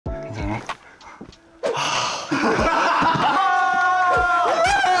괜찮아?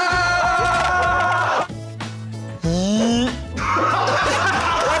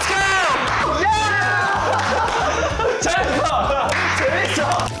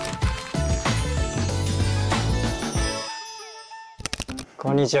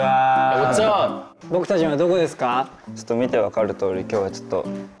こんにちは。What's up? 僕たちはどこですか？ちょっと見てわかる通り今日はちょっと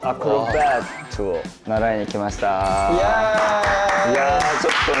アクロバティックを習いに来ました。いやーちょ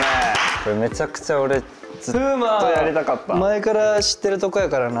っとねこれめちゃくちゃ俺ずっとやりたかった。前から知ってるとこや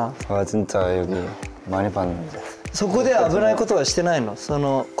からな。진짜 여기 많이 봤는데。そこで危ないことはしてないの？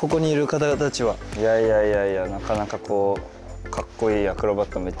ここにいる方々たちは。いやいやいやいやなかなかこうかっこいいアクロバ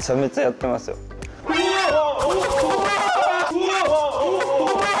ットめちゃめちゃやってますよ。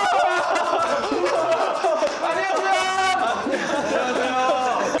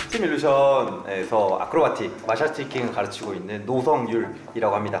팀 일루션에서 아크로바틱 마샬 트리킹을 가르치고 있는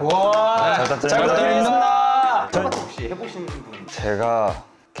노성율이라고 합니다. 와, 잘 부탁드립니다. 아크로바틱 혹시 해보신 분? 제가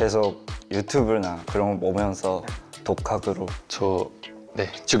계속 유튜브나 그런 거 보면서 독학으로 네,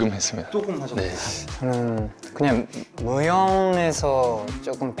 지금 했습니다. 조금 하셨나요? 네. 저는 그냥 무용에서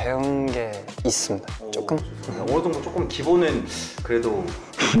조금 배운 게 있습니다. 조금. 어느 정도 조금 기본은 그래도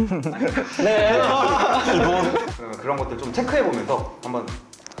네. 기본 그런 것들 좀 체크해 보면서 한번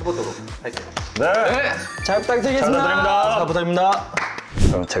해보도록 할게요. 네. 잘 부탁드리겠습니다. 잘 부탁드립니다.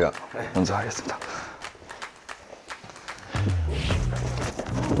 그럼 제가 먼저 하겠습니다.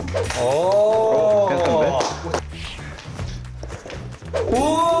 오. 괜찮은데?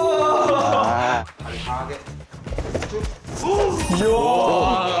 우와. 강하게 쭉. 이야.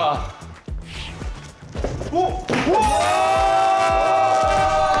 오.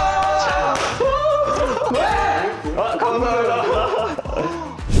 아 감사합니다.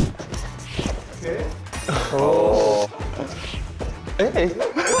 오.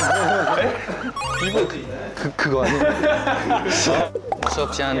 그거 아니야?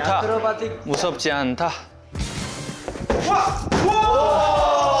 무섭지 않다. 무섭지 않다.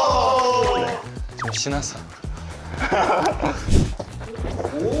 좀 신났어.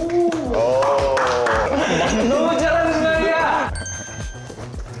 너무 잘하는 거 아니야?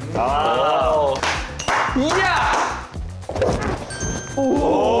 아. 이야.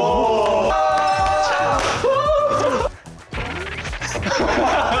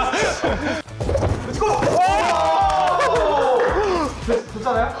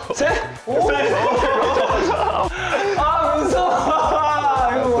 좋잖아요? 셋. 아 무서워.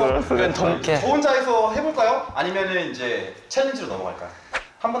 이거 그건 통쾌. 저 혼자서 해볼까요? 아니면은 이제 챌린지로 넘어갈까요?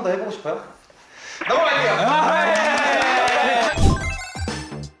 한 번 더 해보고 싶어요? 넘어갈게요.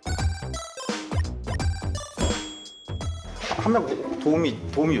 한 명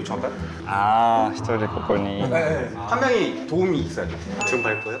도움이 요청할까요? 아, 一人ここに. 한 명이 도움이 있어야 돼요. 지금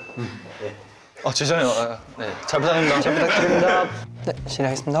갈 거예요? 네. 죄송해요. 네, 잘 부탁드립니다. 잘 부탁드립니다. 네,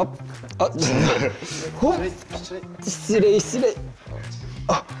 실례하겠습니다. 실례.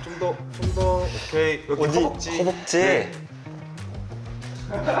 좀 더. 오케이. 여기 허벅지. 허벅지.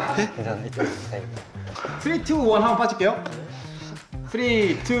 괜찮아. 3, 2, 1 한번 빠질게요. 3, 2,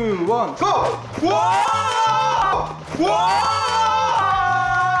 1, 고! 와! 와!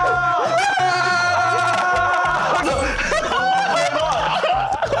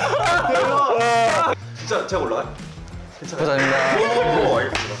 진짜 제가 올라가요? 감사합니다. 오,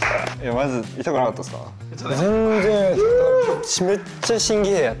 알겠습니다. いやまず痛くなかったですか? 全然めっちゃ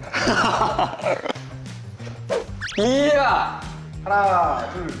신기해. 이야. 하나,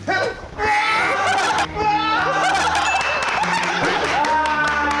 둘, 셋!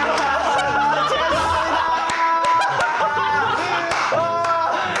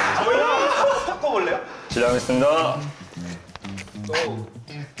 저희랑 바꿔볼래요? 실례하겠습니다.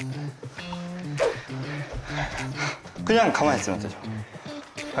 그냥 가만히 있으면 되죠.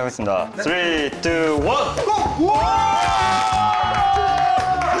 하겠습니다. 3, 2, 1, 고!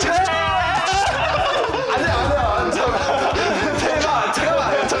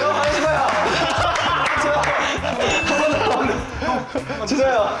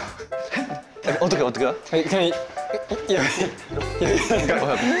 진짜요? 어떻게? 그냥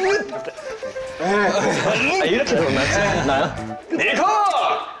이렇게 더 낫지? 나요? 리코!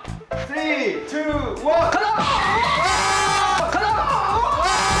 3, 2, 1, 가자!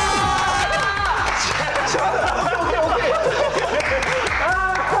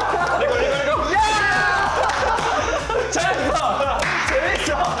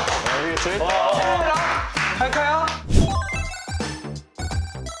 할까요?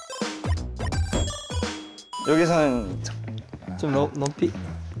 여기서는 좀 높이.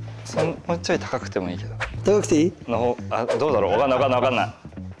 もうちょい高くてもいいけど。高くていい？の方、どうだろう。わかんない。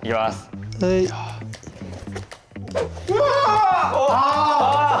いきます。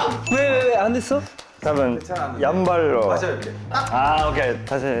왜 안 됐어?多分양발로. 맞아요, 이렇게. 아, 오케이.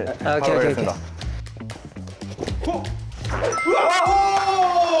 다시 아, 오케이, 바로 오케이, 하겠습니다.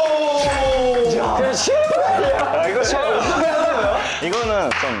 그냥 쉬운 거 아니야? 아, 이거 어떻게 하는 거예요? 이거는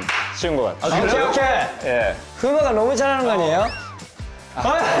좀 쉬운 것 같아요. 오케이, 오케이. 예. 흐마가 너무 잘하는 거 아니에요?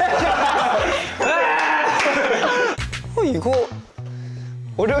 이거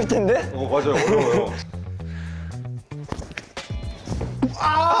어려울 텐데? 맞아요, 어려워요.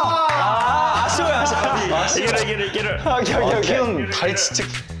 아쉬워요, 이기를. 오케이, 오케이, 오케이. 키운 다리 진짜.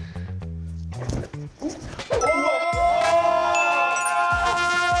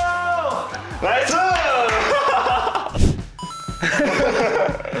 나이스!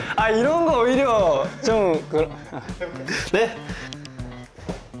 아, 이런 거 오히려 좀 네?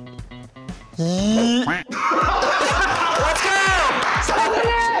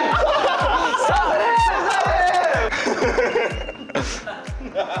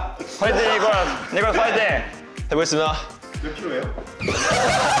 파이팅, 니콜 파이팅! 해보겠습니다. 몇 킬로예요?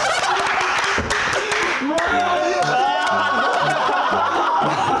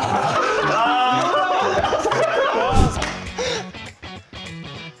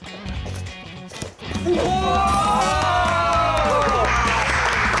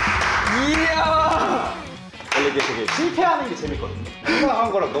 원래 이게 되게 실패하는 게 재밌거든요.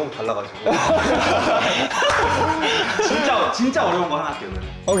 생각한 거랑 너무 달라가지고. 진짜 어려운 거 하나 할게요.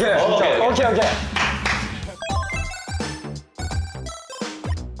 오케이, 오케이, 오케이.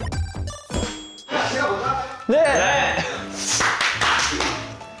 네.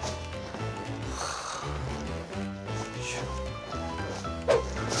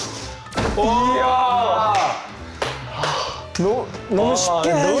 너무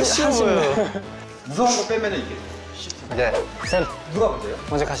쉽게 하시네. 무서운 거 빼면은 이게 네. 쌤, 누가 문제예요?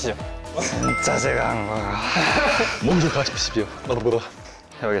 먼저 가시죠. 진짜 제가 한 거야. 먼저 가십시오.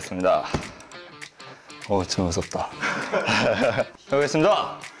 해보겠습니다. 오, 좀 무섭다.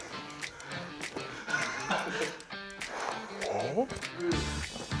 해보겠습니다.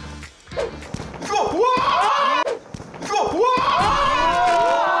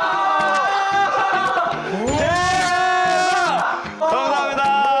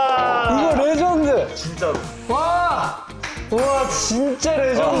 감사합니다. 이거 레전드. 진짜로. 와, 진짜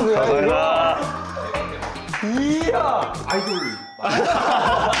레전드야. 감사합니다. 이야. 아이돌.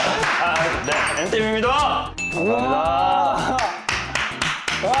 네, 엔팀입니다. 감사합니다.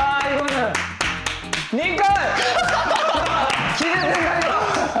 와, 이거는 니콜.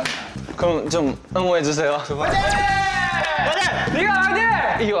 기대된다. 그럼 좀 응원해 주세요. 니가 어디?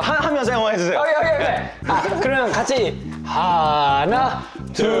 이거 하면서 응원해 주세요. 오케이. 아, 그럼 같이 하나,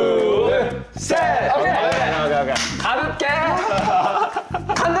 둘, 셋. 오케이. 가볍게.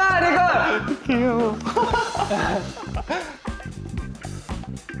 간다, 니콜.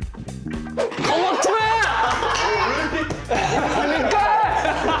 겁먹지 마. 니콜.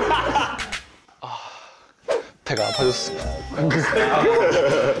 배가 아파졌습니다.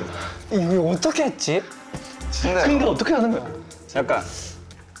 이거 어떻게 했지? 근데 어떻게 하는 거야? 약간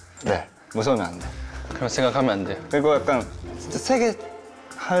네, 무서우면 안 돼. 그런 생각하면 안 돼요. 그리고 약간 진짜 세게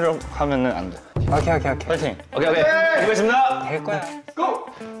하려고 하면은 안 돼. 오케이. 파이팅. 오케이. 해보겠습니다. 될 거야. 고!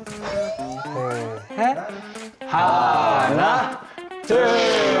 둘, 셋. 하나, 둘,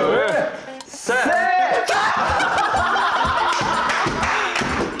 셋.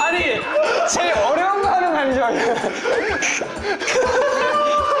 아니, 제일 어려운 거 하는 거 아니죠?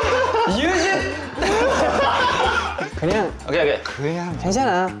 유진. 그냥 오케이.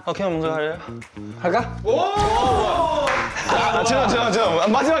 괜찮아. 오케이, 먼저 할래요? 할까?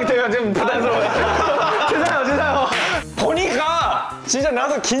 죄송. 마지막에 되면 좀 부담스러워요. 죄송해요. 보니까 진짜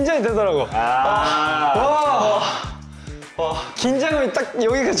나도 긴장이 되더라고. 와, 긴장감이 딱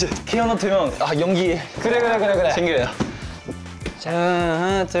여기까지. 피아노 되면 연기 그래. 생겨요. 자,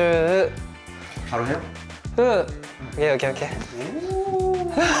 하나, 둘, 바로 해요? 오케이.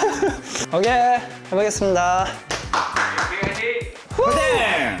 오케이, 해보겠습니다. 파이팅.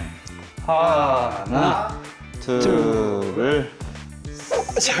 하나, 둘.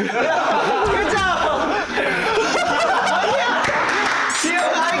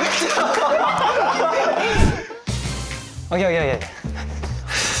 오케이.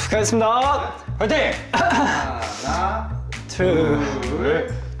 가겠습니다. 파이팅. 하나, 둘.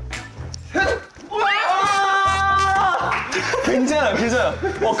 괜찮아.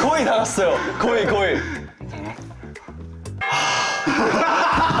 거의 다 갔어요. 거의.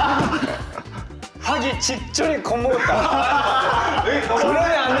 하기 직전에 겁먹었다. 그러면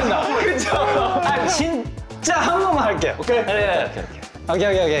안 된다. 그쵸? 아, 진짜 한 번만 할게요. 오케이. 오케이.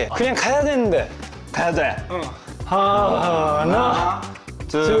 오케이. 그냥 가야 되는데. 가야 돼. 하나,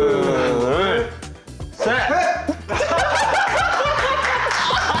 둘, 셋.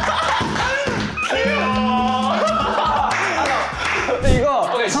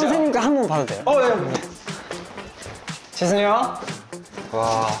 이거 선생님께 한 번 봐도 돼요? 죄송해요.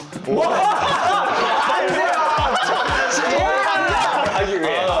 하기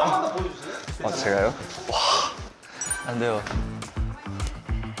위해. 제가요? 안 돼요.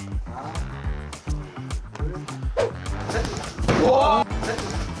 와,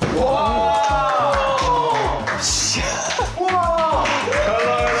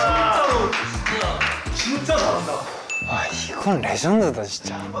 이건 레전드다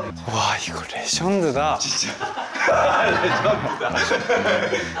진짜. 와, 이거 레전드다. 진짜.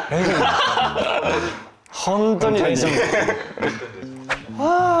 레전드. 本当にレジェンド。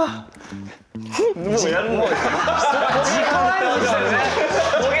와. 뭐 했는데?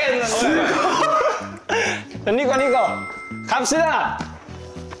 니코 갑시다.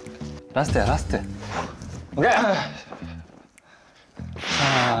 라스트야, 라스트. 오케이.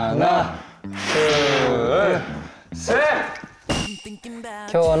 하나, 둘, 셋.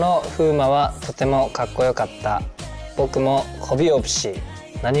 今日の風磨はとてもかっこよかった。僕も媚びをし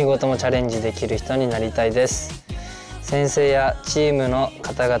何事もチャレンジできる人になりたいです。先生やチームの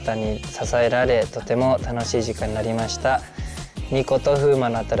方々に支えられとても楽しい時間になりました。ニコと風磨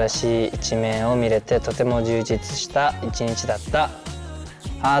の新しい一面を見れてとても充実した一日だった。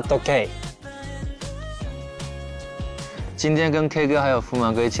ハート K。今天跟 K 哥还有富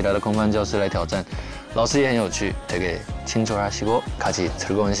马哥一起来到空翻教室来挑战，老师也很有趣， 되게 친절하시고 같이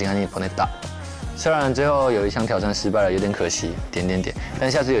즐거운 시간이 보냈다。虽然最后有一项挑战失败了，有点可惜，点点点。但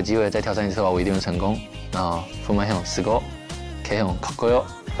下次有机会再挑战一次的话，我一定会成功。然後富馬형 수고、 K 형かっこよ、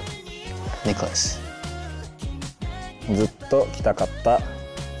ニコラス。ずっと来たかった、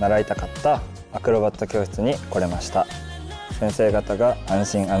習いたかったアクロバット教室に来れました。先生方が安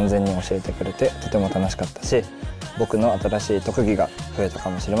心安全に教えてくれてとても楽しかったし、僕の新しい特技が増えたか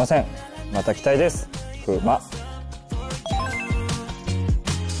もしれません。また期待です。風磨。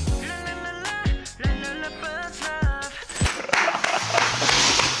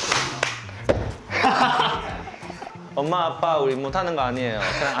엄마 아빠 우리 못하는 거 아니에요.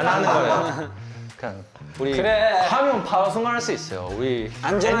 그냥 안 하는 거예요. 그냥 우리 그래. 하면 바로 성공할 수 있어요. 우리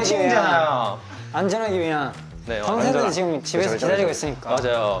안전하게 팀이잖아요. 안전하기 위한. 네, 선생님들 지금 집에서 기다리고 있으니까.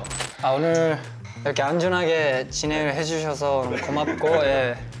 맞아요. 오늘 이렇게 안전하게 진행을 해주셔서 너무 고맙고,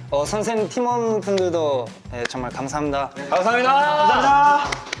 예. 선생님 팀원분들도 예, 정말 감사합니다. 감사합니다.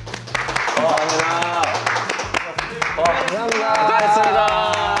 감사합니다.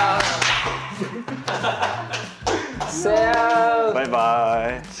 고생하셨습니다. 바이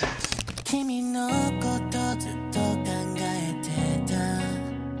바이. 君のことずっと考えてた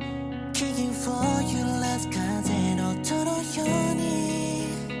Kicking for you last 風の音のように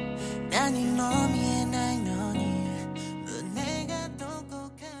何も